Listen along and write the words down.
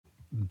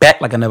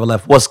Back like I never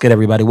left. What's good,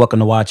 everybody? Welcome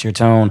to Watch Your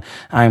Tone.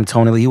 I am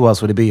Tony Lee. Who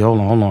else would it be? Hold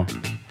on.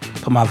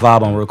 Put my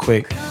vibe on real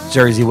quick.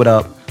 Jersey, what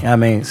up? You know what I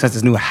mean? Since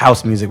this new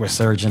house music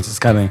resurgence is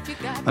coming,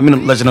 let me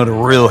let you know the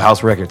real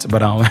house records.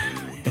 But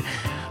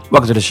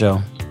welcome to the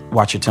show.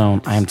 Watch Your Tone.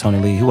 I am Tony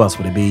Lee. Who else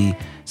would it be?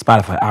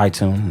 Spotify,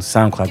 iTunes,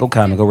 SoundCloud. Go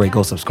comment, go rate,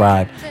 go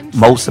subscribe.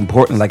 Most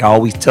important, like I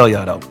always tell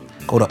y'all though,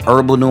 go to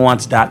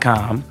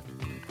herbalnuance.com.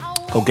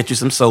 Go get you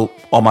some soap.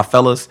 All my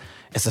fellas,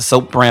 it's a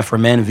soap brand for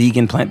men,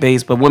 vegan,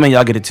 plant-based, but women,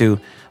 y'all get it too.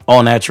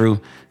 All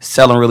natural,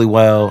 selling really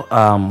well.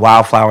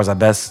 Wildflowers are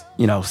best,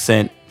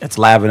 scent. It's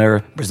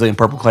lavender, Brazilian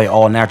purple clay,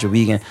 all natural,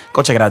 vegan.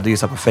 Go check it out. Do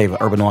yourself a favor.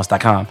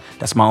 herbalnuance.com.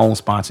 That's my own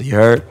sponsor. You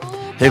heard?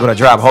 Here go the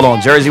drop. Hold on,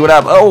 Jersey. What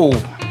up? Oh,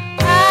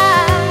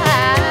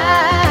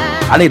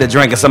 I need a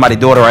drink of somebody's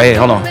daughter right here.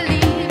 Hold on.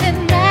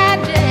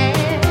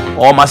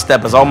 All my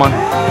steppers, all my.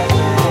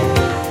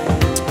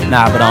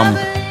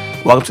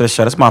 Welcome to the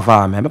show. That's my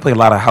vibe, man. I've been playing a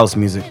lot of house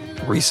music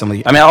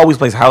recently. I mean, I always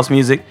play house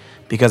music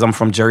because I'm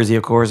from Jersey,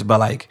 of course.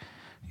 But like,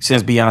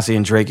 since Beyonce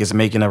and Drake is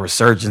making a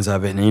resurgence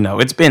of it, and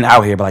it's been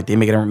out here, but like they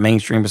making a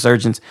mainstream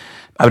resurgence,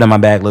 I've been in my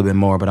bag a little bit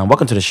more. But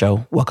welcome to the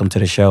show. Welcome to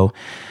the show.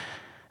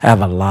 I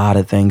have a lot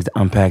of things to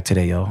unpack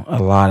today, yo.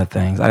 A lot of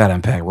things. I gotta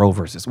unpack Roe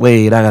versus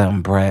Wade. I gotta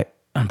unpack.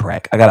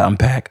 I gotta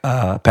unpack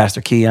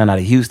Pastor Keon out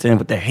of Houston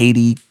with the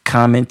Haiti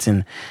comments,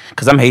 and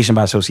because I'm Haitian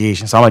by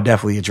association, so I'm gonna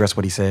definitely address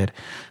what he said.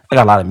 I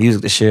got a lot of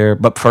music to share,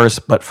 but first,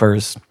 I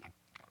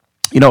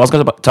was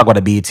gonna talk about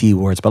the BET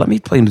Awards, but let me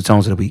play new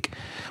tones of the week.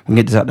 We can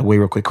get this out the way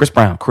real quick. Chris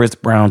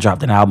Brown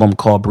dropped an album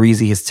called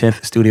Breezy, his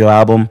 10th studio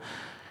album.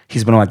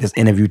 He's been on like this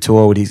interview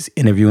tour where he's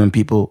interviewing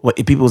people. Well,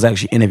 people was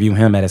actually interviewing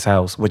him at his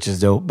house, which is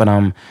dope.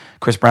 But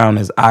Chris Brown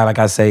is,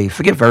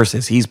 forget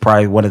verses. He's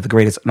probably one of the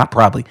greatest,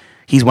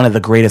 he's one of the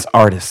greatest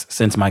artists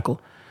since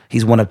Michael.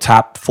 He's one of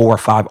top 4 or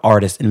 5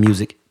 artists in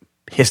music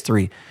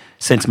history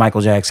since Michael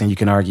Jackson. You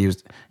can argue,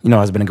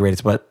 has been the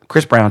greatest. But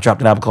Chris Brown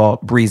dropped an album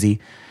called Breezy.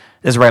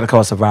 This record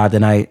called Survive the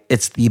Night.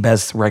 It's the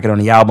best record on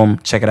the album.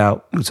 Check it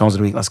out. New tones of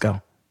the week. Let's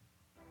go.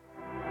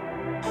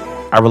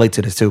 I relate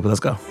to this too, but let's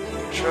go.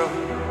 Sure.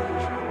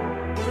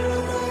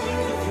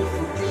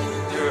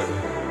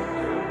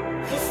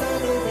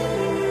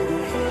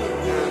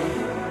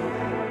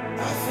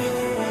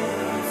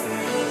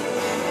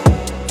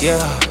 Yeah,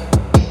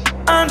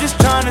 I'm just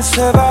trying to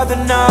survive the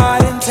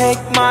night and take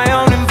my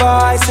own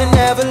advice and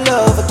never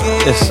love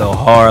again. It's so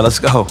hard. Let's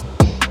go.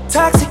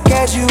 Toxic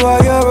as you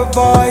are, you're a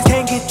boy.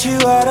 Can't get you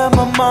out of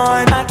my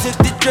mind. I took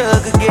the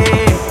drug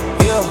again.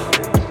 Yeah,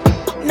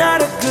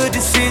 not a good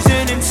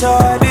decision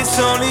inside. It's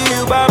only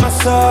you by my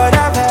side.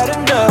 I've had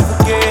enough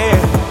again.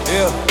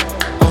 Yeah.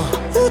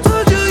 Who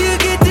told you you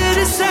get to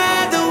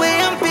decide the way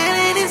I'm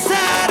feeling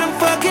inside? I'm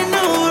fucking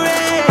over it.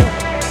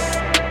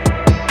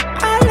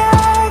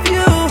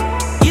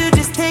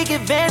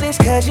 Advantage,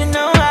 cause you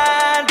know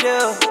I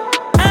do.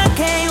 I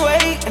can't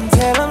wait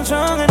until I'm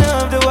strong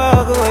enough to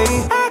walk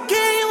away. I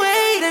can't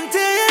wait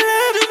until your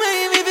love to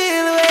make me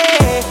feel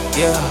away.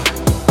 Yeah,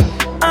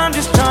 I'm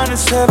just trying to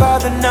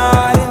survive the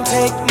night and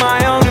take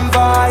my own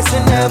advice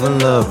and never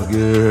love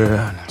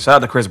again. Shout out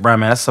to Chris Brown,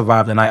 man. That's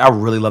Survive the Night. I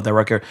really love that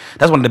record.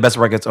 That's one of the best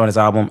records on his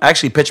album.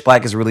 Actually, Pitch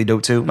Black is really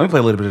dope too. Let me play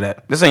a little bit of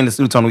that. This ain't this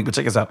new tone week, but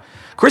check this out.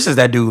 Chris is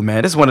that dude,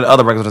 man. This is one of the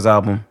other records on his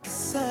album.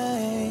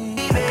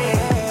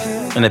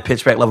 And the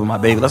Pitch Black, Love of My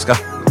Baby. Let's go.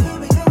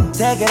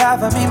 Take it out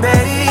for me,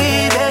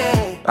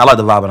 baby. I like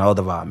the vibe and I love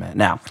the vibe, man.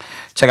 Now,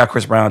 check out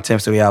Chris Brown's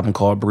 10th studio album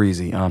called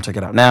Breezy. Check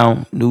it out.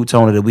 Now, new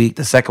tone of the week.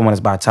 The second one is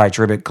by Ty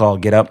Tribbett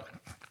called Get Up.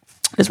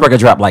 This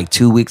record dropped like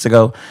 2 weeks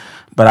ago,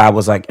 but I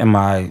was like in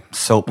my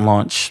soap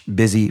launch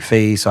busy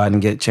phase, so I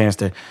didn't get a chance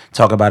to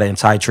talk about it. And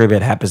Ty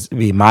Tribbett happens to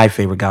be my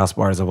favorite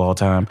gospel artist of all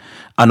time.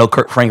 I know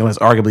Kirk Franklin is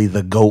arguably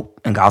the GOAT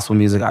in gospel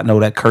music. I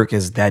know that Kirk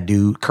is that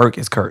dude. Kirk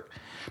is Kirk.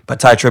 But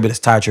Ty Tribbett is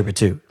Ty Tribbett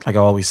too, like I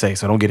always say,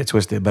 so don't get it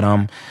twisted. But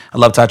I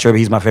love Ty Tribbett.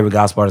 He's my favorite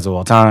gospel artist of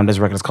all time. This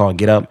record is called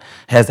Get Up. It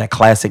has that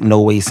classic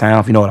No Way sound,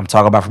 if you know what I'm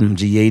talking about from them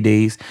GA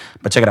days.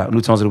 But check it out.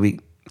 New tones of the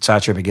week. Ty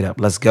Tribbett, Get Up.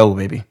 Let's go,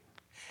 baby.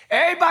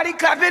 Everybody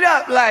clap it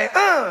up like,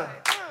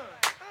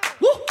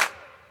 Woo.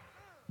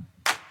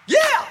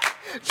 Yeah.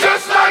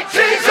 Just like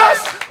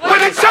Jesus when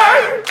he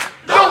turned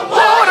the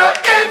water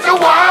into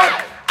wine.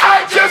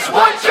 I just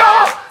want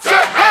y'all to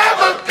have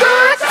a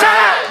good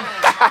time.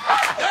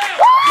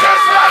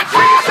 Just like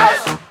Jesus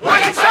when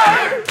he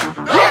turned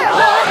the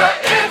water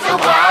into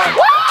wine.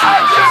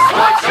 I just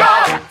want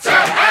y'all to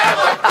have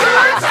a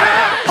good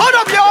time. Hold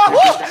up, y'all.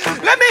 Woo.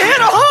 Let me hit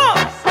a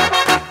hump.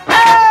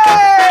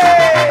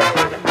 Hey!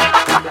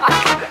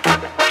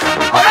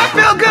 Oh, that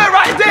feel good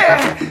right there.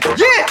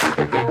 Yeah.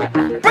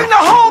 Bring the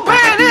whole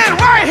band in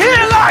right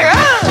here like,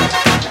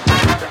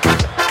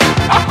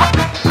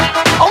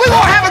 Oh, we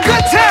gonna have a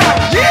good time.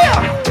 Yeah.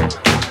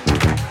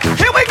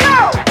 Here we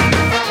go.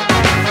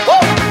 Woo.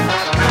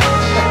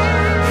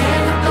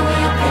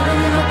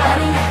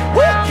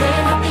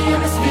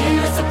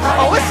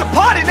 Oh, it's a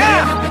party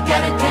now.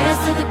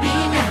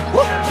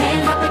 Woo.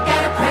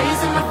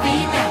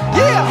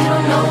 Yeah. You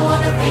don't know all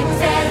the things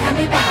that have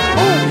me back.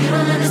 You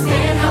don't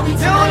understand how we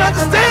do. You don't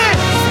understand.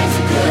 It's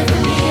good for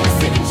me to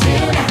sit and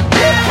chill now.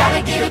 Yeah.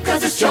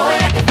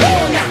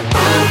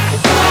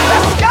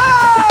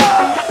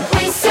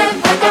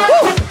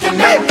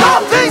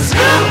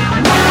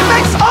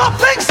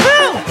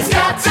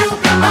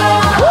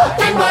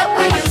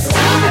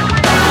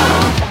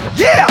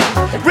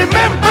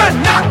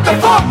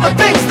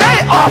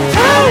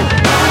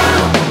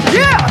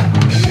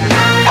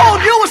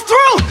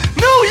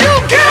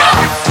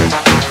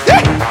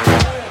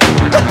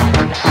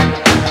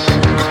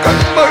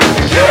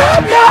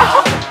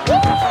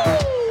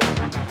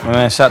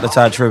 Man, shout out to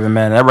Ty Tribbett,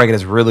 man. That record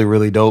is really,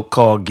 really dope.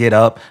 Called Get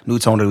Up, new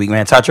tone of the week,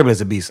 man. Ty Tribbett is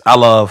a beast. I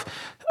love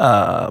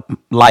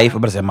Life. I'm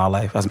about to say My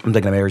Life. I'm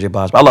thinking of Mary J.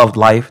 Blige. But I love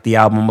Life, the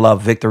album. I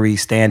love Victory,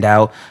 Stand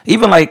Out.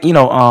 Even like,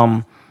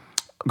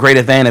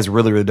 Greater Than is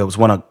really, really dope. It's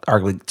one of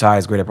arguably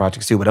Ty's greater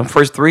projects too. But them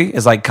first three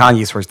is like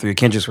Kanye's first three,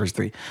 Kendrick's first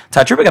three.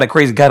 Ty Tribbett got a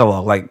crazy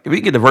catalog. Like, if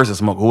we get the verses,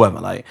 smoke whoever.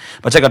 Like,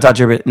 but check out Ty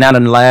Tribbett. Now,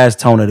 the last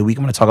tone of the week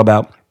I'm going to talk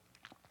about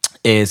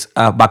is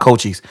by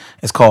Cochise.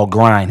 It's called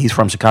Grind. He's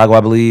from Chicago,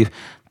 I believe.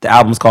 The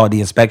album's called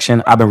The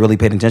Inspection. I've been really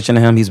paying attention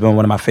to him. He's been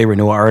one of my favorite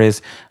newer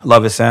artists. I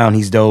love his sound.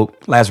 He's dope.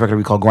 Last record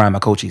we called Grind by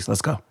Cochise.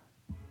 Let's go.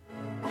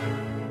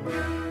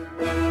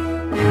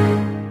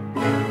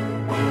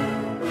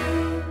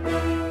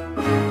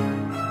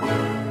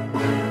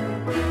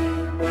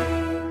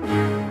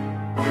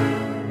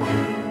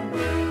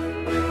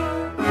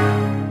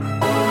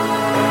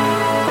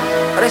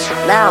 Oh, this shit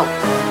loud.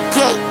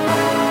 Yeah.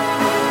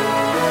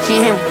 Can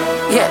you hear me?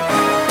 Yeah.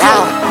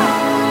 Loud.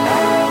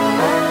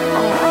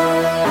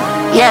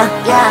 Yeah,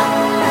 yeah,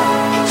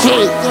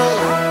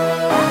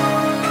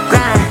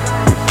 grind,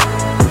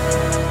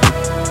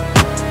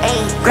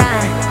 hey,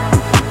 grind,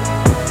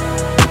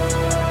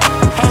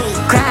 hey,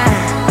 grind,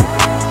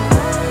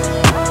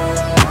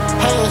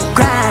 hey,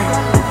 grind.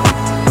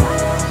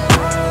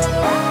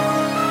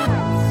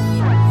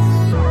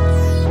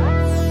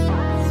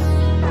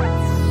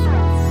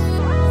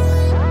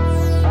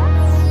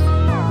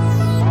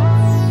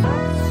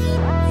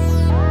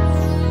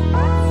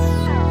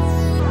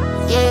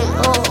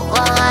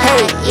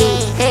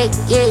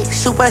 Yeah,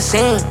 Super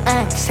Saiyan,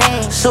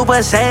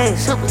 Super Saiyan.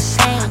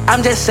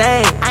 I'm just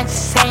saying,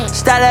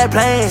 start that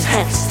plane.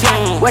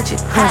 What you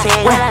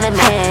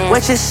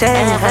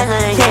saying?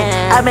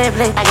 Yeah, I've been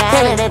playing.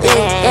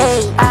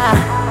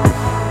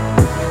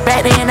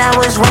 Back then I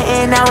was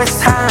waiting, now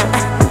it's time.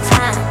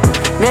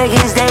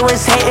 Niggas, they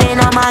was hating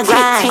on my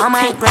grind.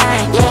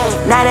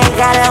 Yeah, now they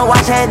gotta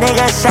watch that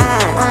nigga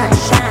shine.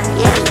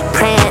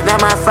 Praying that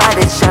my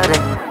father showed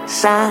a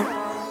sign.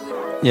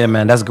 Yeah,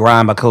 man, that's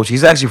Grind by Coach.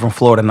 He's actually from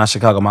Florida, not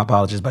Chicago. My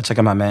apologies, but check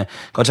him out, man.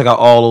 Go check out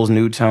all those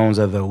new tones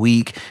of the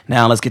week.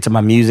 Now, let's get to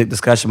my music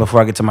discussion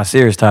before I get to my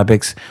serious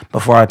topics.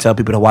 Before I tell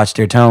people to watch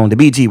their tone, the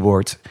BET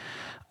Awards,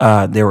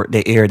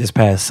 they aired this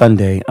past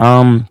Sunday.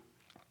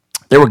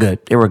 They were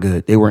good. They were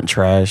good. They weren't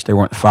trash. They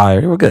weren't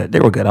fire. They were good.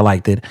 They were good. I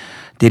liked it.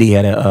 Diddy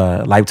had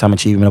a Lifetime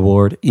Achievement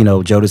Award.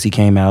 Jodeci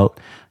came out,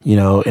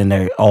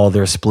 in all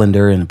their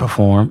splendor and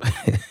performed.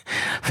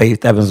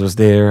 Faith Evans was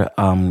there.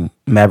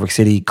 Maverick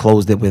City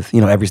closed it with,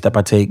 Every Step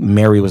I Take.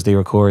 Mary was there,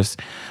 of course.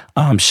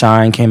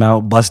 Shine came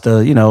out.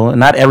 Busta,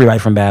 not everybody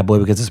from Bad Boy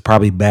because it's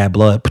probably bad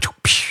blood.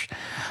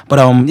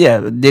 But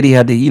Diddy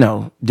had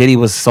Diddy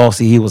was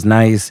saucy. He was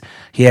nice.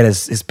 He had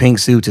his pink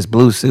suits, his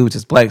blue suits,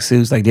 his black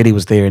suits. Like, Diddy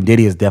was there, and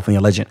Diddy is definitely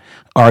a legend.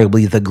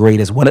 Arguably the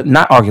greatest.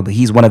 Not arguably,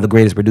 he's one of the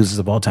greatest producers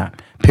of all time.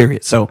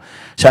 Period. So,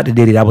 shout out to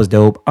Diddy. That was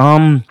dope.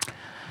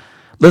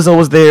 Lizzo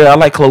was there. I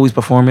like Chloe's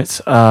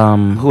performance.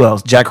 Who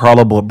else? Jack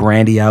Harlow brought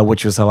Brandy out,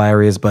 which was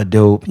hilarious but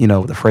dope.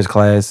 The First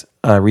Class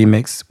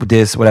remix with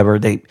this, whatever.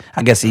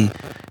 I guess he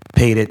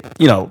paid it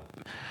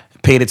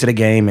to the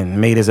game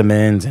and made his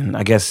amends, and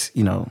I guess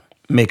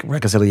make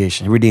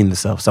reconciliation, redeem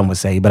himself, some would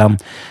say.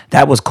 But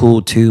that was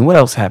cool too. What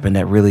else happened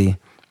that really?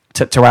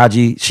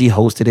 Taraji, she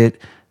hosted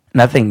it,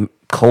 and I think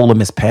Cole and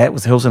Miss Pat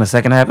was hosting the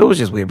second half. It was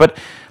just weird, but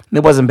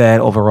it wasn't bad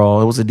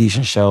overall. It was a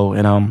decent show,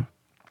 and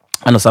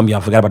I know some of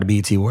y'all forgot about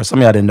the BET Awards. Some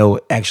of y'all didn't know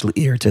it actually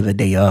aired to the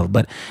day of,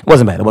 but it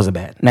wasn't bad. It wasn't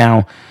bad.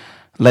 Now,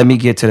 let me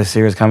get to the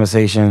serious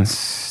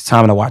conversations.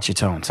 Time to watch your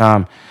tone.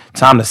 Time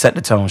to set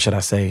the tone, should I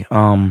say.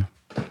 I'm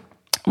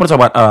going to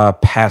talk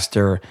about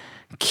Pastor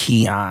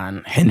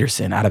Keon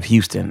Henderson out of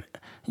Houston.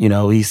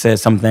 He said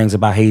some things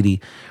about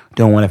Haiti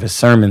during one of his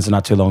sermons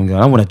not too long ago.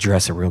 I want to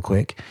address it real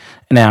quick.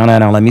 Now,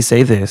 let me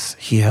say this.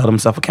 He held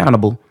himself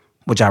accountable,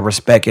 which I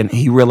respect, and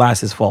he realized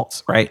his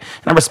faults, right?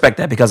 And I respect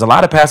that because a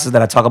lot of pastors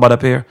that I talk about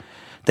up here,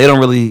 they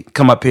don't really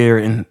come up here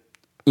and,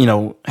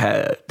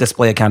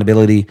 display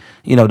accountability,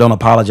 don't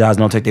apologize,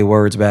 don't take their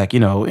words back,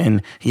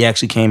 and he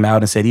actually came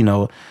out and said,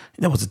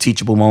 that was a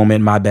teachable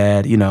moment, my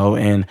bad,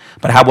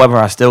 but however,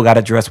 I still got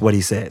to address what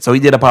he said. So he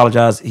did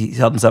apologize. He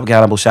held himself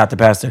accountable, shot to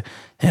Pastor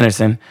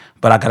Henderson,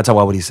 but I got to talk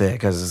about what he said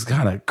because it's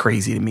kind of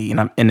crazy to me.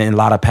 And a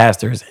lot of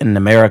pastors in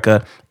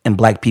America and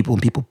black people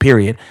and people,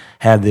 period,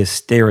 have this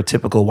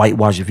stereotypical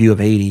whitewashed view of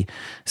Haiti.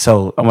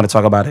 So I want to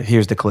talk about it.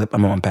 Here's the clip.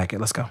 I'm going to unpack it.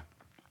 Let's go.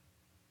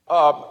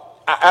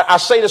 I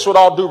say this with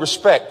all due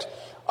respect.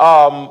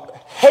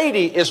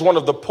 Haiti is one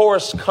of the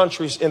poorest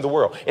countries in the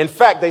world. In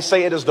fact, they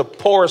say it is the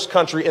poorest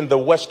country in the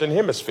Western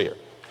Hemisphere.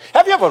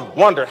 Have you ever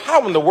wondered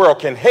how in the world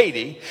can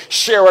Haiti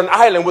share an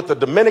island with the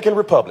Dominican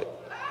Republic?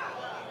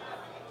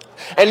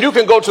 And you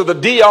can go to the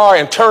DR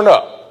and turn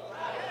up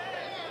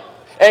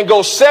and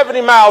go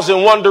 70 miles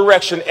in one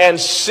direction and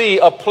see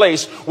a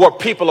place where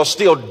people are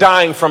still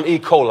dying from E.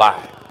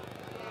 coli.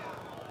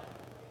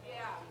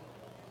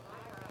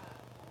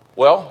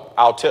 Well,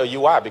 I'll tell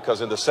you why,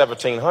 because in the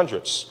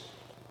 1700s,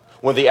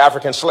 when the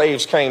African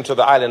slaves came to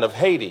the island of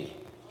Haiti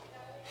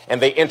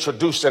and they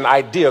introduced an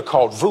idea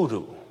called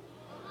voodoo,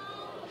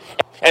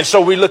 And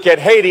so we look at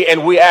Haiti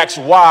and we ask,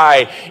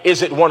 why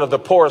is it one of the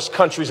poorest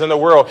countries in the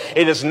world?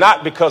 It is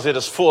not because it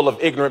is full of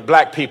ignorant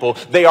black people.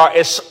 They are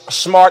as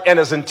smart and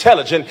as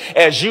intelligent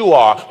as you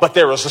are, but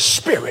there is a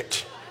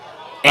spirit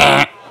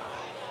that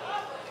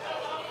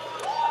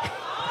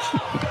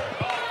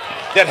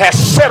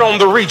has set on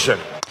the region.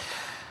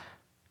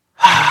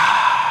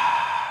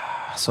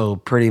 So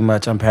pretty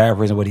much I'm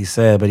paraphrasing what he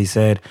said, but he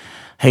said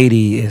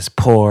Haiti is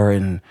poor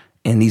and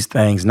these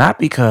things, not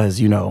because,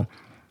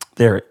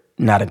 they're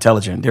not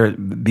intelligent. They're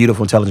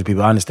beautiful, intelligent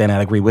people. I understand that.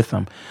 I agree with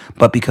them.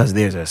 But because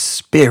there's a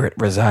spirit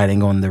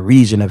residing on the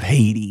region of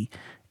Haiti,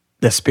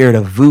 the spirit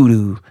of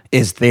voodoo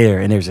is there,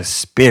 and there's a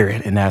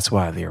spirit, and that's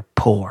why they're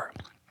poor.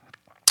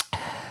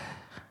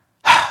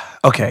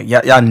 Okay,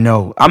 y'all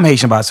know I'm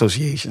Haitian by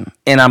association,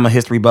 and I'm a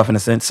history buff in a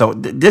sense. So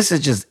this is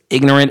just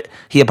ignorant.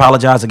 He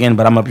apologized again,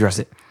 but I'm going to address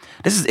it.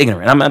 This is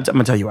ignorant. I'm going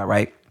to tell you why,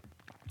 right?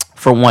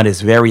 For one, it's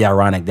very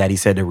ironic that he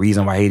said the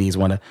reason why Haiti is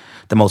one of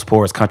the most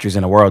poorest countries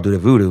in the world due to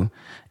voodoo.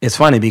 It's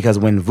funny because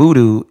when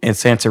voodoo and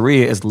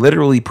Santeria is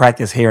literally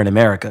practiced here in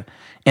America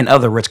and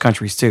other rich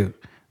countries too,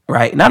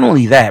 right? Not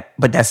only that,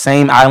 but that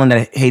same island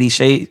that Haiti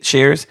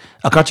shares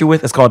a country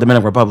with is called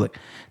Dominican Republic.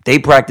 They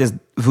practice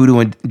voodoo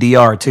in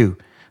DR too.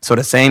 So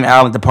the same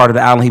island, the part of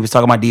the island he was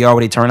talking about, DR,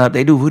 where they turn up,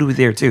 they do voodoo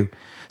there too.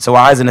 So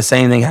why isn't the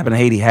same thing happening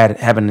in Haiti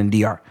happening in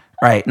DR?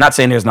 Right? Not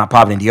saying there's not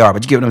poverty in DR,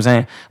 but you get what I'm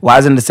saying? Why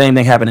isn't the same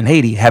thing happening in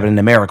Haiti happening in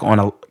America on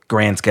a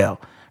grand scale?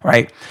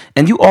 Right?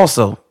 And you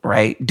also,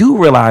 right, do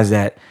realize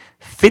that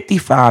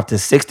 55 to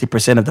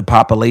 60% of the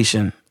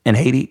population in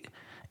Haiti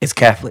is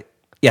Catholic.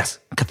 Yes,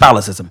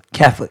 Catholicism,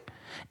 Catholic.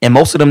 And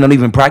most of them don't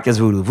even practice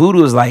voodoo.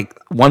 Voodoo is like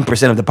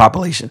 1% of the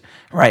population,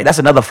 right? That's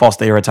another false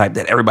stereotype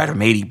that everybody from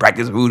Haiti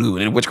practice voodoo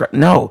and witchcraft.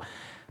 No,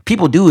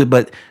 people do it,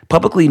 but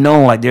publicly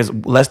known, like there's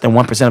less than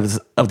 1%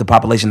 of the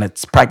population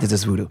that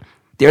practices voodoo.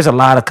 There's a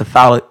lot of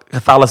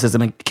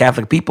Catholicism and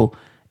Catholic people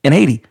in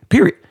Haiti,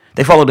 period.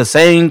 They follow the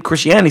same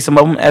Christianity, some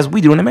of them, as we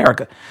do in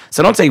America.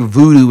 So don't say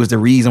voodoo is the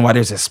reason why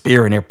there's a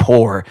spirit and they're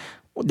poor.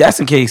 That's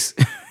in case,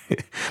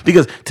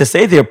 because to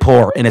say they're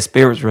poor and a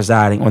spirit's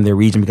residing on their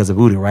region because of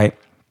voodoo, right?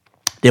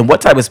 Then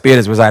what type of spirit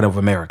is residing over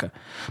America?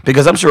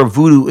 Because I'm sure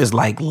voodoo is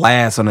like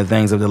last on the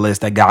things of the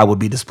list that God would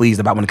be displeased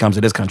about when it comes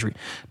to this country.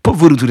 Put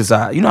voodoo to the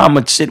side. You know how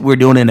much shit we're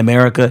doing in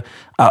America,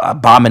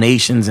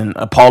 abominations and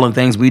appalling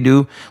things we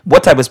do?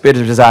 What type of spirit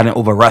is residing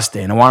over us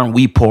then? And why aren't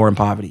we poor in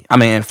poverty? I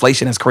mean,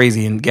 inflation is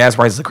crazy and gas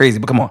prices are crazy,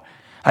 but come on.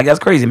 Like, that's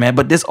crazy, man.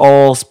 But this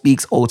all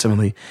speaks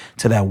ultimately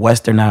to that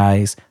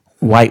westernized,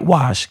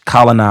 whitewashed,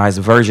 colonized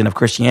version of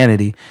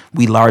Christianity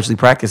we largely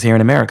practice here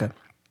in America.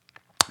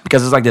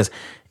 Because it's like this.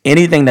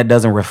 Anything that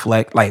doesn't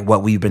reflect like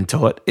what we've been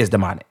taught is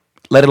demonic.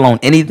 Let alone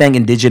anything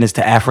indigenous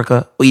to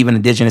Africa or even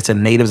indigenous to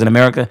natives in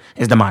America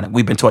is demonic.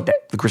 We've been taught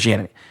that, the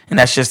Christianity. And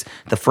that's just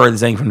the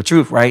furthest thing from the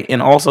truth, right?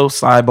 And also,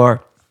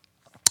 sidebar,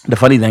 the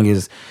funny thing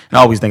is, and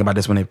I always think about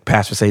this when the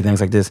pastors say things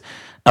like this,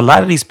 a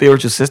lot of these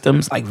spiritual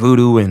systems like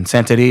voodoo and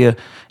Santeria,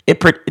 they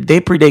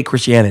predate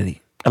Christianity.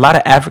 A lot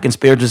of African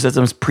spiritual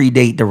systems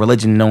predate the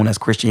religion known as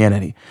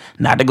Christianity.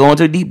 Not to go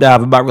into a deep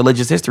dive about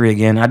religious history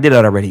again. I did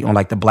that already on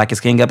like the Black is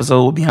King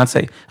episode with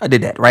Beyonce. I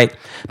did that, right?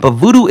 But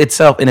voodoo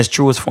itself in its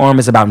truest form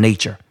is about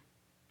nature,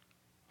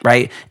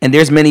 right? And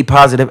there's many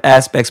positive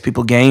aspects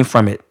people gain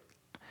from it.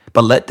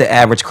 But let the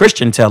average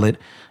Christian tell it,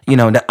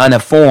 the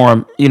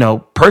uninformed,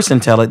 person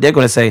tell it, they're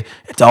going to say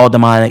it's all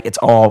demonic, it's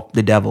all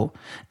the devil.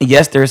 And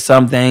yes, there's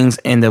some things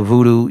in the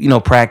voodoo,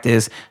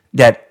 practice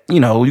that,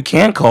 you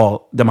can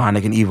call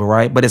demonic and evil,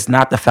 right? But it's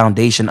not the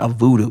foundation of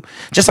voodoo.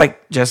 Just like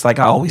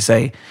I always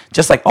say,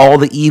 just like all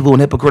the evil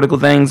and hypocritical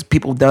things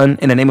people done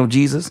in the name of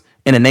Jesus,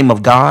 in the name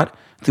of God,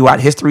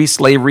 throughout history,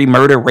 slavery,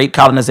 murder, rape,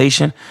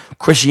 colonization,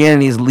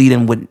 Christianity is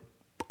leading with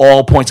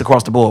all points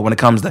across the board when it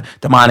comes to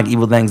demonic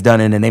evil things done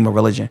in the name of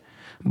religion.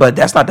 But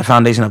that's not the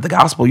foundation of the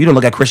gospel. You don't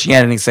look at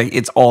Christianity and say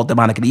it's all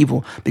demonic and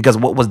evil because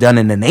what was done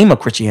in the name of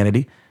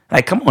Christianity.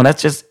 Like, come on,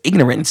 that's just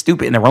ignorant and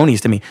stupid and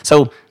erroneous to me.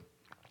 So,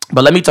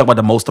 but let me talk about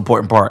the most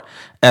important part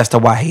as to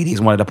why Haiti is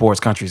one of the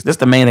poorest countries. This is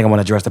the main thing I want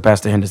to address to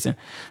Pastor Henderson.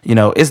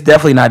 It's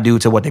definitely not due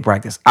to what they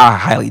practice. I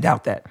highly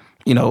doubt that.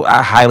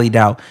 I highly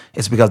doubt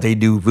it's because they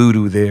do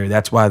voodoo there.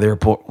 That's why they're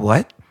poor.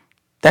 What?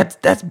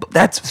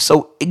 That's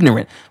so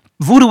ignorant.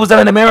 Voodoo was done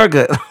in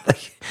America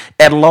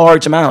at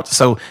large amounts.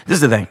 So this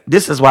is the thing.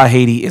 This is why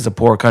Haiti is a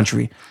poor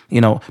country.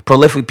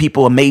 Prolific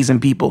people,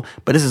 amazing people.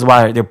 But this is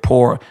why they're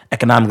poor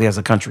economically as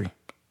a country.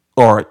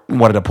 Or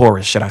one of the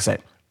poorest, should I say.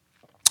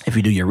 If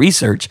you do your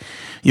research,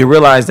 you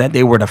realize that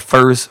they were the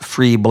first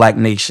free black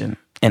nation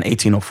in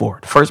 1804.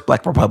 The first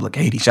black republic,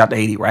 Haiti. Shout out to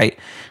Haiti, right?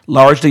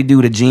 Largely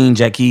due to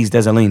Jean-Jacques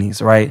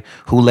Dessalines, right?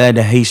 Who led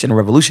the Haitian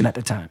Revolution at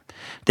the time.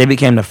 They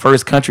became the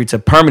first country to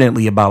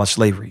permanently abolish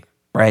slavery.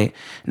 Right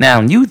now,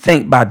 you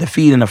think by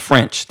defeating the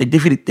French, they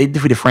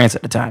defeated France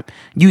at the time.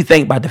 You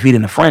think by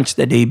defeating the French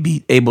that they'd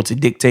be able to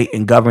dictate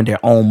and govern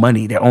their own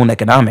money, their own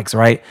economics,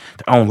 right?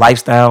 Their own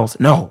lifestyles.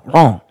 No,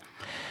 wrong.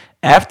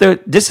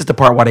 This is the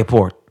part why they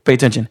poor. Pay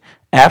attention.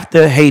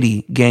 After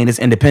Haiti gained its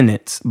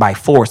independence by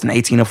force in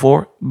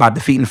 1804 by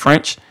defeating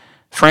France,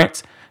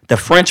 The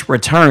French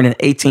returned in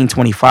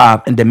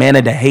 1825 and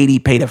demanded that Haiti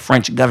pay the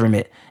French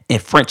government and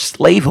French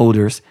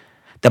slaveholders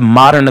the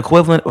modern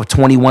equivalent of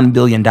 $21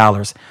 billion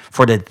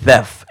for the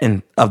theft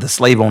of the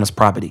slave owner's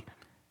property.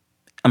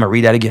 I'm going to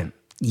read that again.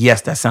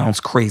 Yes, that sounds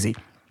crazy.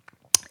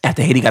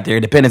 After Haiti got their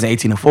independence in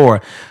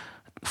 1804,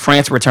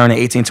 France returned in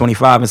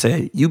 1825 and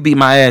said, you beat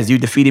my ass, you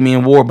defeated me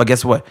in war, but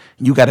guess what?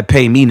 You got to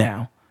pay me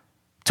now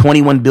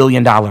 $21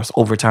 billion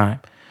over time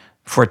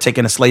for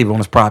taking a slave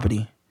owner's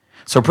property.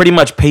 So pretty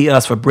much pay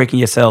us for breaking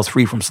yourselves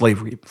free from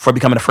slavery, for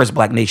becoming the first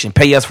black nation.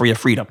 Pay us for your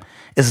freedom.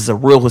 This is a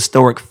real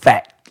historic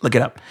fact. Look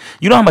it up.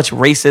 You know how much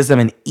racism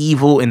and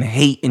evil and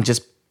hate and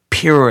just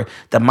pure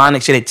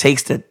demonic shit it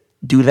takes to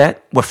do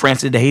that, what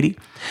France did to Haiti?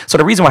 So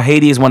the reason why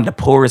Haiti is one of the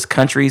poorest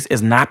countries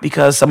is not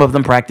because some of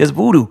them practice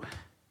voodoo.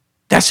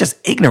 That's just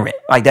ignorant,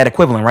 like that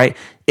equivalent, right?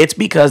 It's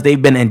because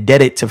they've been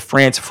indebted to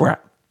France for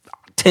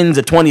tens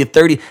of 20 or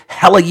 30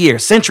 hella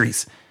years,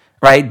 centuries,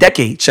 right?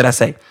 Decades, should I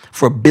say,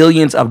 for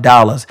billions of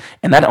dollars.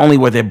 And not only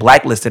were they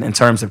blacklisted in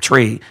terms of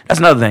trade, that's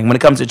another thing. When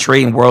it comes to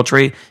trade and world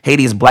trade,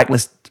 Haiti is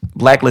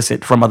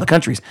blacklisted from other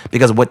countries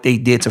because of what they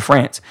did to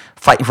France,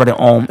 fighting for their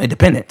own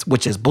independence,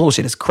 which is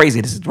bullshit. It's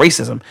crazy. This is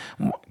racism,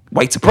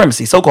 white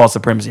supremacy, so-called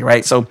supremacy,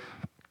 right? So,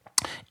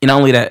 not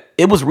only that,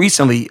 it was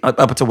recently, up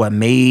until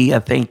May, I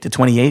think, the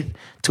 28th,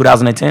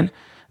 2010,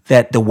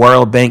 that the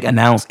World Bank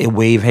announced it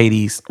waived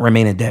Haiti's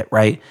remaining debt,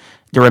 right?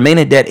 The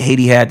remaining debt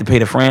Haiti had to pay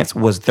to France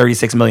was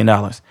 $36 million.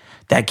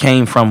 That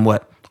came from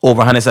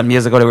over 100-something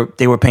years ago.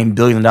 They were paying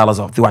billions of dollars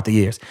off throughout the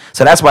years.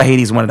 So that's why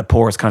Haiti is one of the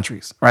poorest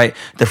countries, right?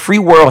 The free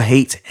world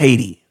hates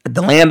Haiti,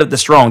 the land of the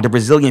strong, the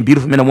Brazilian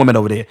beautiful men and women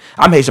over there.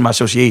 I'm Haitian by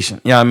association,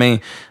 you know what I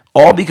mean?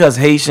 All because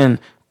Haitian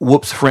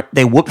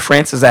they whooped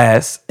France's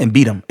ass and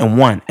beat them and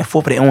won and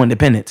fought for their own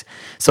independence.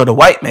 So the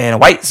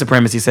white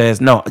supremacy says,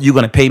 no, you're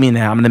going to pay me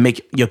now. I'm going to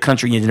make your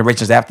country and your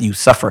generations after you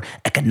suffer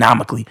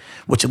economically,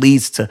 which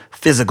leads to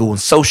physical and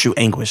social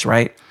anguish,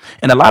 right?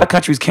 And a lot of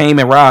countries came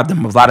and robbed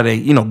them of a lot of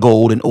their,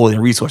 gold and oil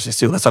and resources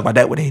too. Let's talk about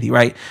that with Haiti,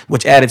 right?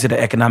 Which added to the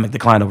economic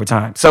decline over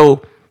time.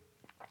 So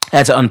I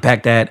had to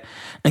unpack that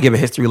and give a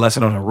history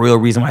lesson on the real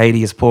reason why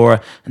Haiti is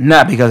poor,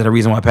 not because of the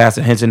reason why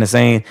Pastor Hinton is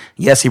saying,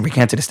 yes, he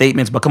recanted the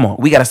statements, but come on,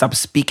 we got to stop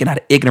speaking out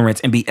of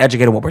ignorance and be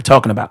educated on what we're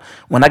talking about.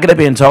 When I get up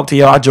here and talk to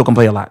y'all, I joke and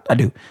play a lot. I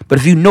do. But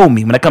if you know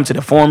me, when I come to the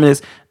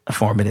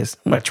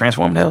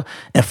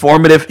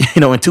informative,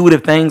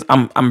 intuitive things,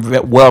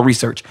 I'm well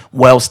researched,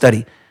 well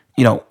studied,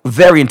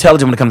 very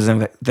intelligent when it comes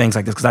to things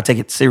like this because I take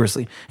it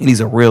seriously. And these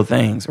are real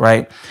things,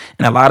 right?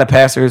 And a lot of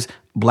pastors,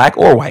 black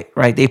or white,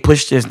 right, they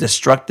push this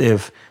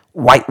destructive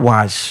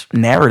whitewash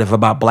narrative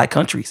about black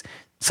countries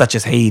such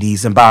as Haiti,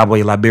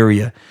 Zimbabwe,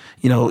 Liberia,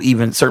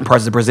 even certain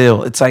parts of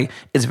Brazil. It's like,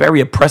 it's very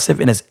oppressive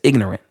and it's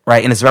ignorant,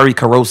 right? And it's very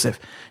corrosive,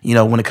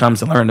 when it comes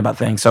to learning about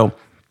things. So,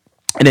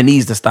 and it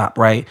needs to stop,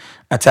 right?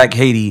 Attack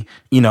Haiti,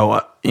 in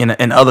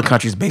other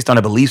countries based on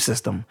a belief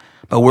system.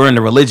 But we're in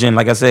the religion,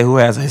 like I said, who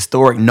has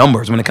historic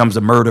numbers when it comes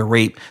to murder,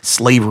 rape,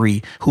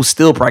 slavery, who's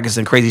still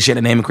practicing crazy shit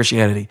in the name of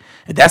Christianity.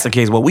 If that's the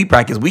case, what we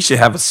practice, we should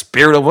have a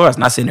spirit over us.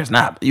 Not saying there's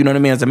not, you know what I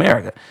mean? It's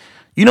America.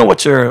 You know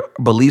what your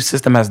belief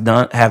system have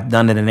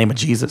done in the name of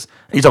Jesus?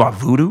 You talking about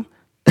voodoo?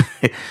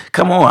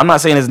 Come on, I'm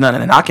not saying there's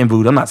nothing knocking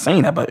voodoo. I'm not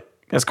saying that, but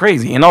that's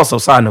crazy. And also,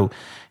 side note,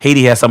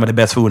 Haiti has some of the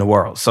best food in the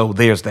world. So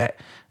there's that.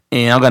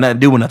 And I'm going to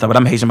do nothing, but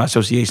I'm Haitian by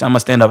association. I'm going to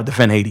stand up and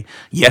defend Haiti.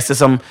 Yes, there's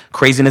some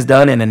craziness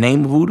done in the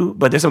name of voodoo,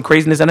 but there's some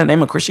craziness in the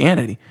name of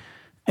Christianity.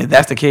 If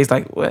that's the case,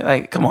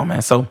 like come on,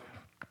 man. So,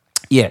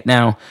 yeah,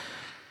 now,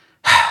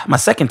 my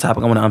second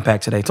topic I want to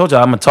unpack today. I told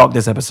y'all I'm going to talk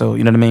this episode,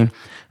 you know what I mean?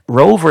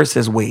 Roe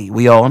versus Wade,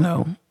 we all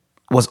know,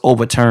 was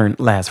overturned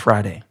last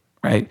Friday,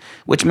 right?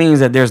 Which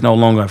means that there's no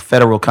longer a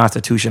federal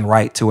constitution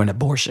right to an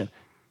abortion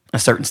in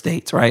certain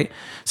states, right?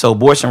 So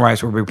abortion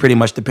rights will be pretty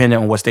much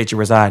dependent on what state you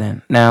reside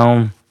in.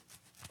 Now,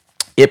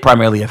 it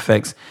primarily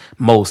affects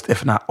most,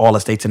 if not all, the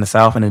states in the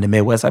South and in the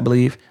Midwest, I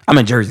believe. I'm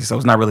in Jersey, so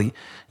it's not really,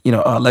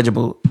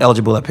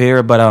 eligible up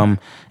here. But and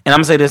I'm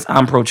gonna say this: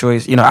 I'm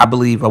pro-choice. I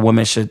believe a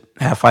woman should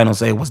have final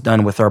say what's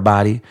done with her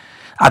body.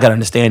 I can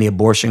understand the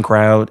abortion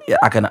crowd.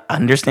 I can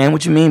understand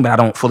what you mean, but I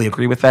don't fully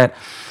agree with that.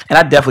 And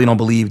I definitely don't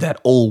believe that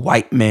old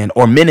white men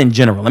or men in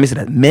general. Let me say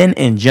that men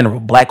in general,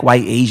 black,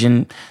 white,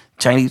 Asian,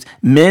 Chinese,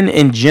 men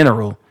in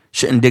general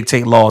shouldn't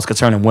dictate laws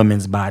concerning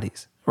women's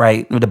bodies.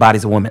 Right? The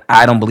bodies of women.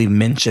 I don't believe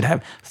men should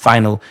have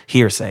final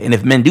hearsay. And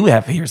if men do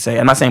have hearsay,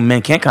 I'm not saying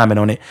men can't comment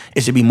on it.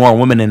 It should be more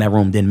women in that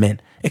room than men.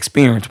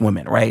 Experienced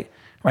women, right?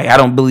 Right. I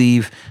don't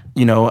believe,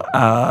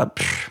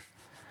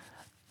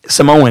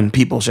 Samoan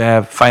people should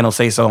have final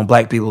say so on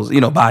black people's,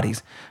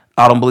 bodies.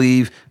 I don't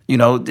believe,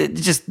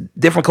 just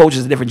different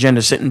cultures, different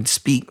genders shouldn't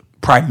speak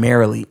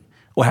primarily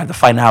or have the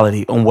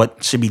finality on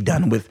what should be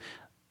done with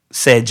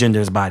said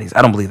gender's bodies.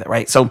 I don't believe that,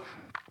 right? So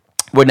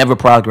we'll never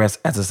progress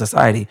as a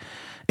society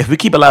if we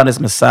keep allowing this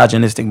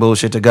misogynistic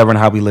bullshit to govern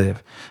how we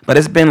live. But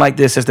it's been like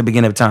this since the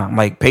beginning of time.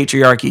 Like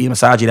patriarchy,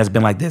 misogyny, that's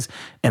been like this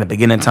in the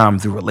beginning of time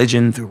through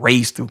religion, through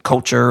race, through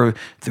culture,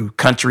 through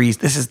countries.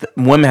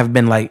 Women have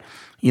been like,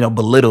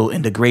 belittled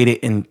and degraded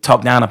and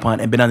talked down upon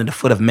and been under the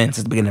foot of men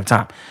since the beginning of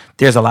time.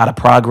 There's a lot of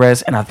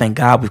progress, and I thank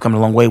God we've come a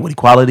long way with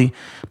equality,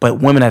 but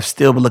women have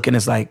still been looking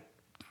as like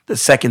the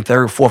second,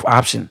 third, fourth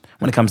option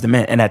when it comes to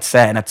men, and that's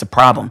sad, and that's a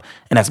problem,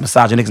 and that's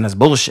misogynistic, and that's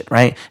bullshit,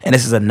 right? And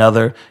this is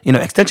another,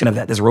 extension of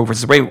that. There's Roe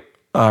versus Wade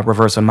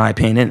reversal, in my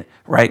opinion,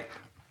 right?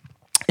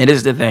 And this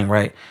is the thing,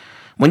 right?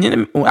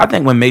 I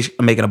think when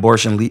making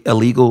abortion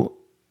illegal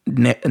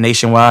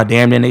nationwide,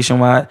 damn near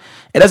nationwide,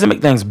 it doesn't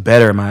make things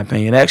better, in my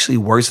opinion. It actually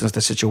worsens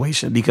the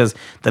situation because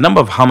the number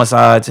of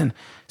homicides and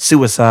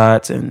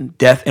suicides and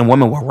death in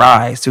women will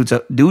rise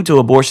due to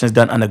abortions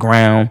done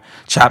underground,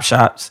 chop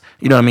shops,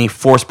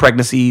 forced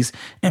pregnancies,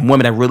 and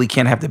women that really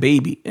can't have the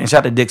baby. And shout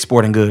out to Dick's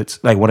Sporting Goods,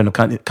 like one of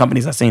the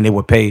companies I seen, they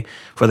would pay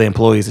for their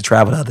employees to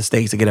travel to other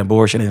states to get an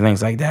abortion and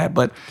things like that.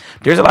 But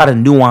there's a lot of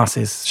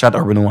nuances, shout out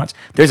to Urban Nuance,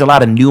 there's a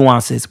lot of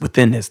nuances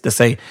within this to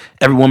say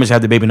every woman should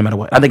have the baby no matter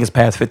what. I think it's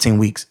past 15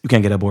 weeks, you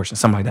can't get an abortion,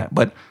 something like that.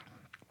 But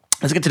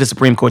let's get to the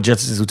Supreme Court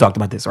justices who talked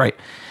about this, right?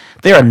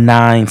 There are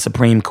 9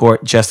 Supreme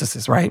Court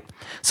justices, right?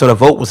 So the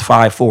vote was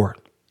 5-4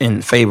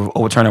 in favor of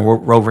overturning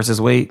Roe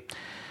versus Wade.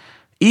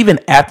 Even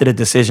after the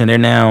decision, they're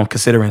now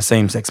considering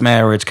same-sex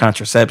marriage,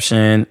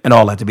 contraception, and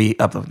all that to be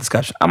up for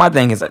discussion. My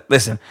thing is,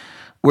 listen,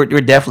 we're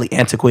definitely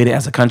antiquated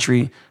as a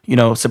country.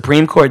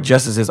 Supreme Court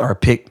justices are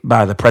picked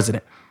by the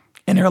president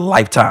in their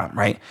lifetime,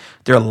 right?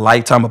 They're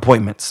lifetime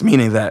appointments,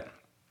 meaning that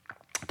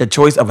the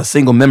choice of a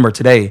single member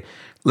today,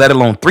 let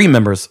alone 3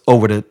 members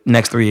over the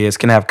next 3 years,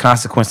 can have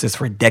consequences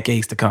for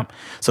decades to come.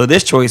 So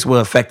this choice will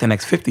affect the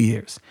next 50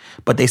 years.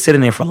 But they sit in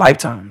there for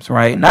lifetimes,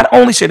 right? Not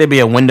only should there be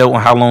a window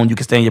on how long you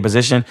can stay in your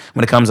position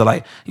when it comes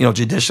to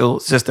judicial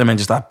system and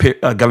just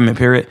government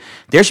period,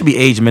 there should be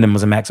age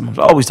minimums and maximums.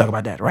 I always talk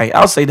about that, right?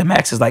 I'll say the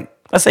max is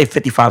let's say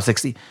 55,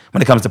 60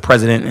 when it comes to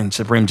president and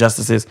Supreme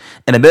justices.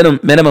 And the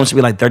minimum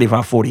should be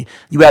 35, 40.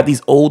 You have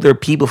these older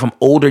people from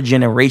older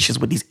generations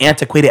with these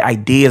antiquated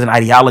ideas and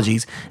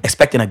ideologies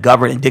expecting to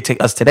govern and dictate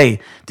us today.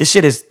 This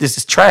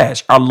is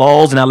trash. Our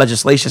laws and our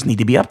legislations need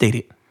to be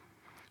updated.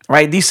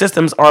 Right? These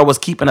systems are what's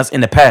keeping us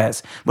in the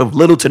past with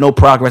little to no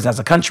progress as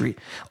a country.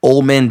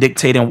 Old men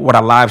dictating what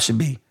our lives should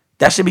be.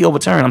 That should be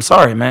overturned. I'm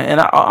sorry, man. And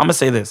I'm going to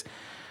say this.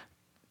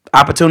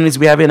 Opportunities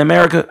we have in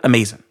America,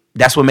 amazing.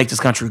 That's what makes this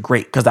country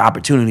great, because the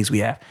opportunities we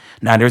have.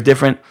 Now, there's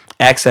different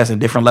access and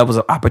different levels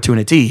of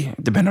opportunity,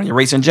 depending on your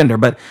race and gender,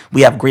 but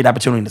we have great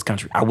opportunity in this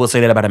country. I will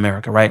say that about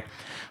America, right?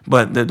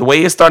 But the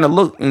way it's starting to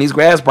look in these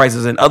gas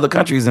prices in other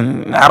countries,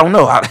 and I don't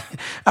know.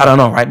 I don't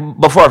know, right?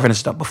 Before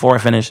I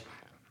finish,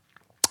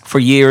 for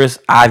years,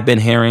 I've been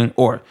hearing,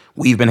 or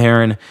we've been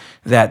hearing,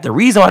 that the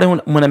reason why they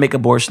want to make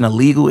abortion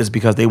illegal is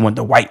because they want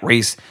the white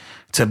race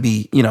to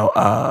be,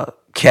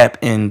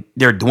 kept, and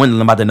they're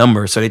dwindling by the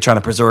numbers, so they're trying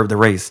to preserve the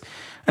race.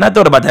 And I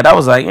thought about that. I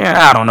was like,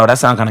 I don't know. That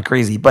sounds kind of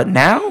crazy. But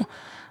now,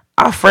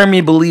 I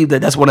firmly believe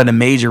that that's one of the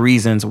major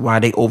reasons why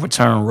they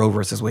overturned Roe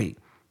versus Wade,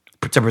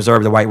 to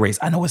preserve the white race.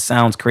 I know it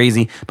sounds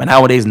crazy, but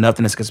nowadays,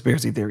 nothing is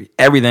conspiracy theory.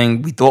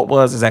 Everything we thought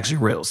is actually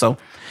real. So,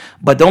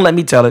 but don't let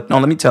me tell it.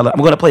 I'm going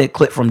to play a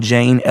clip from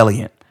Jane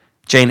Elliott.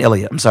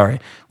 I'm sorry.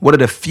 One of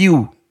the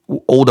few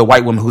older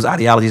white women whose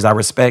ideologies I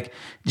respect.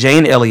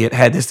 Jane Elliott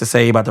had this to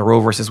say about the Roe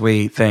versus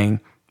Wade thing.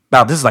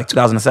 This is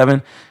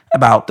 2007,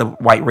 about the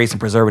white race and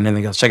preserving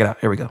anything else. Check it out.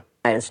 Here we go.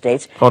 United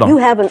States. Hold on. You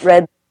haven't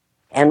read,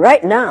 and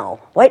right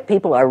now, white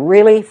people are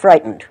really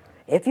frightened.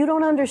 If you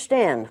don't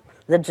understand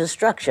the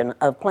destruction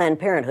of Planned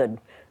Parenthood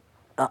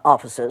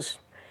offices,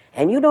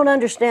 and you don't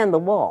understand the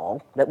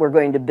wall that we're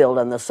going to build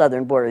on the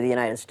southern border of the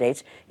United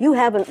States, you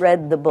haven't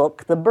read the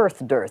book The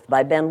Birth Dearth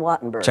by Ben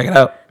Wattenberg. Check it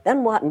out. Ben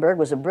Wattenberg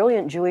was a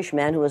brilliant Jewish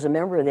man who was a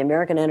member of the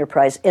American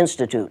Enterprise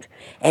Institute.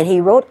 And he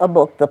wrote a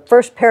book, the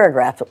first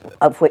paragraph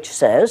of which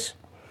says,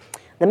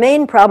 "The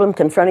main problem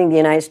confronting the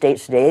United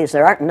States today is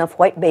there aren't enough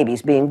white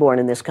babies being born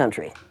in this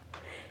country."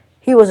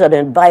 He was an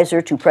advisor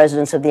to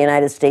presidents of the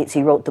United States.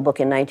 He wrote the book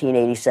in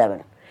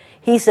 1987.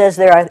 He says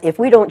if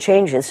we don't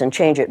change this and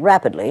change it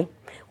rapidly,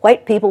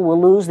 white people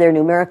will lose their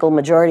numerical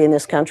majority in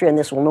this country, and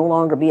this will no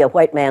longer be a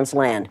white man's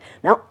land.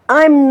 Now,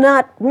 I'm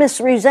not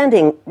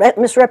misrepresenting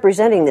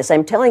this.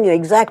 I'm telling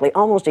you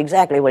almost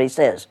exactly what he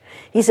says.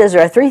 He says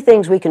there are 3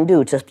 things we can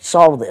do to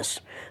solve this.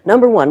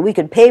 Number 1, we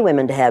could pay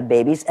women to have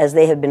babies, as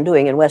they have been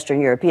doing in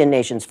Western European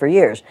nations for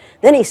years.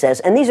 Then he says,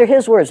 and these are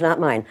his words, not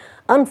mine,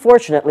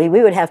 unfortunately,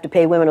 we would have to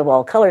pay women of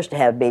all colors to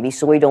have babies,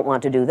 so we don't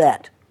want to do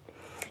that.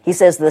 He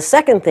says the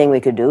second thing we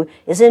could do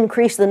is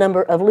increase the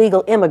number of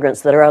legal immigrants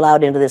that are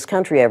allowed into this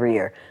country every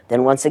year.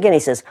 Then once again, he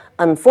says,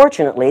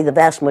 unfortunately, the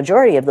vast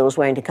majority of those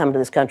wanting to come to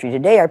this country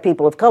today are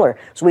people of color,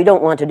 so we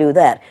don't want to do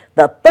that.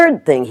 The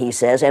third thing he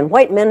says, and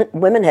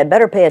women had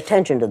better pay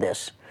attention to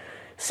this,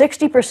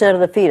 60% of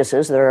the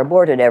fetuses that are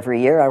aborted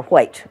every year are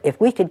white. If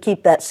we could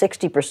keep that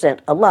 60%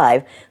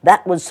 alive,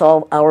 that would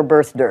solve our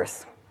birth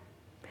dearth.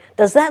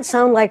 Does that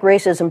sound like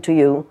racism to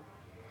you?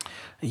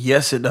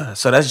 Yes, it does.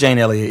 So that's Jane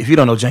Elliott. If you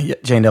don't know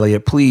Jane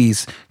Elliott,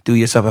 please do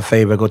yourself a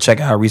favor. Go check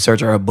out her research,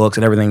 her books,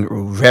 and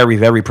everything. Very,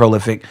 very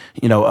prolific,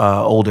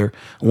 older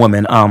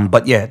woman.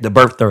 But yeah, The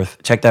Birth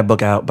Dearth. Check that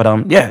book out.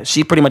 But yeah,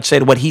 she pretty much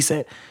said what he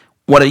said.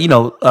 one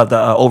of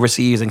the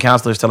overseers and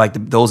counselors to like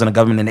those in the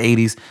government in the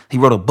 80s. He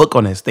wrote a book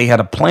on this. They had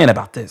a plan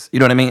about this. You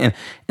know what I mean? And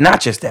not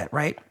just that,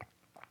 right?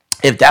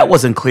 If that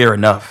wasn't clear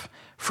enough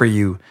for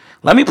you,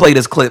 let me play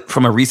this clip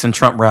from a recent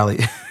Trump rally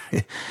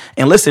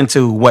and listen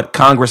to what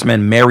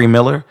Congressman Mary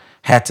Miller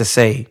had to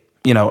say,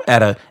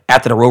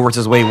 after the Roe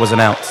versus Wade was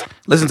announced.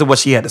 Listen to what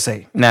she had to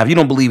say. Now, if you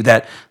don't believe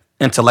that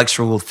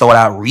intellectual, thought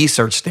out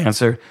research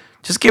stancer,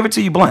 just give it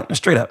to you blunt and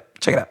straight up.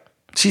 Check it out.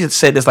 She had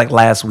said this like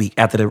last week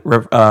after the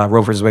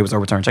Roe versus Wade was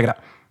overturned. Check it out.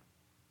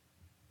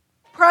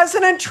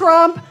 President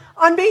Trump,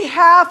 on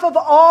behalf of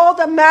all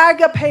the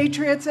MAGA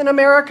patriots in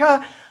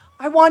America,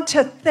 I want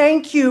to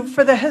thank you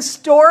for the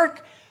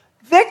historic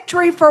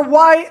victory for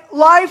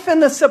life in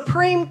the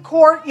Supreme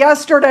Court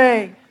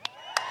yesterday.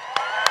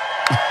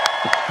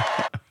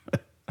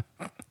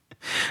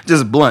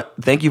 Just blunt.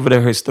 Thank you for the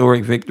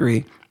historic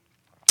victory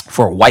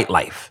for white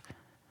life,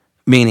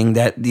 meaning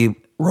that the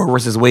Roe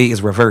versus Wade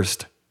is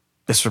reversed.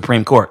 The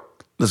Supreme Court.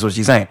 This is what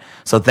she's saying.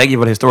 So thank you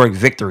for the historic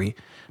victory,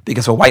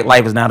 because her white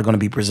life is now going to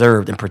be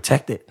preserved and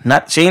protected.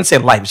 She ain't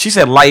said life. She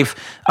said life.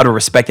 I would have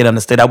respected,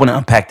 understood. I wouldn't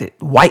unpacked it.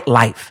 White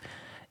life.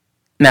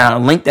 Now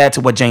link that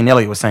to what Jane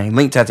Elliott was saying.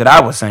 Link that to what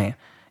I was saying.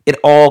 It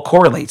all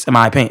correlates, in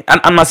my opinion.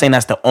 I'm not saying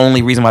that's the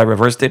only reason why they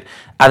reversed it.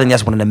 I think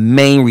that's one of the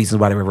main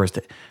reasons why they reversed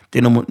it.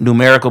 The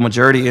numerical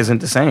majority isn't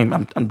the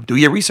same. Do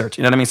your research.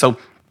 You know what I mean? So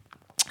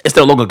it's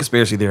still a local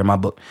conspiracy there in my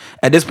book.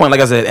 At this point,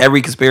 like I said,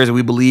 every conspiracy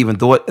we believe and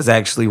thought is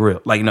actually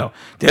real. Like, no,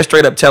 they're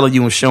straight up telling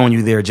you and showing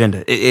you their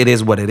agenda. It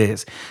is what it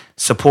is.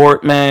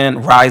 Support,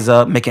 man, rise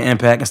up, make an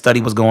impact, and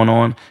study what's going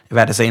on, if I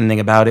had to say anything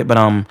about it. But,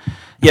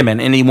 yeah,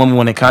 man, any woman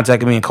want to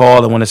contact me and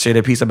call and want to share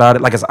their piece about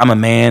it, like I said, I'm a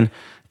man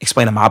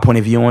explaining my point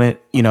of view on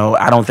it.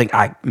 I don't think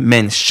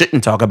men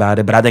shouldn't talk about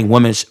it, but I think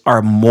women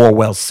are more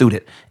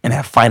well-suited and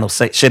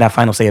should have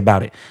final say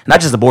about it.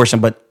 Not just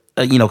abortion, but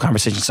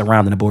conversations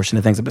surrounding abortion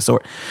and things of the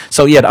sort.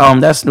 So yeah,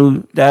 that's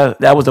new.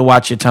 That was the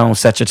Watch Your Tone,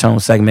 Set Your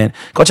Tone segment.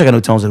 Go check out New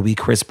Tones of the Week,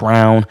 Chris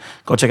Brown.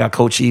 Go check out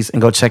Coaches and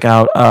go check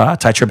out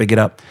Ty Tripp and Get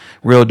Up.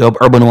 Real dope,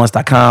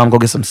 urbannuance.com. Go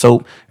get some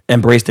soap.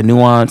 Embrace the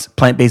nuance.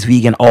 Plant-based,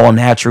 vegan, all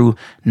natural,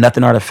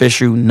 nothing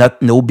artificial, no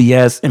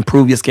BS.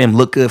 Improve your skin,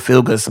 look good,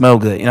 feel good, smell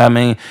good. You know what I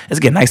mean? It's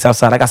getting nice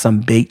outside. I got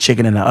some baked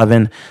chicken in the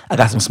oven. I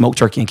got some smoked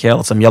turkey and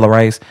kale, some yellow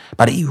rice.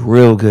 About to eat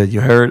real good.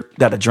 You heard?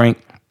 Got a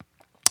drink.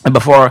 And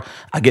before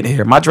I get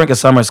here, my drink of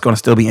summer is going to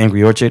still be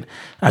Angry Orchard.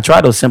 I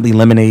tried those Simply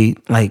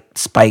Lemonade, like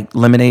spiked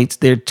lemonades.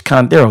 They're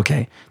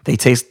okay. They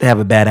have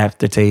a bad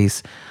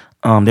aftertaste.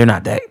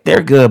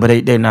 They're good,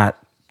 but they're not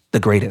the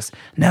greatest.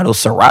 Now those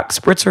Ciroc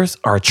spritzers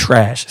are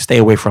trash. Stay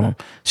away from them.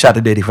 Shout out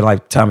to Diddy for the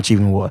Lifetime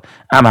Achievement Award.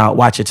 I'm out.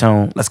 Watch Your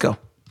Tone. Let's go.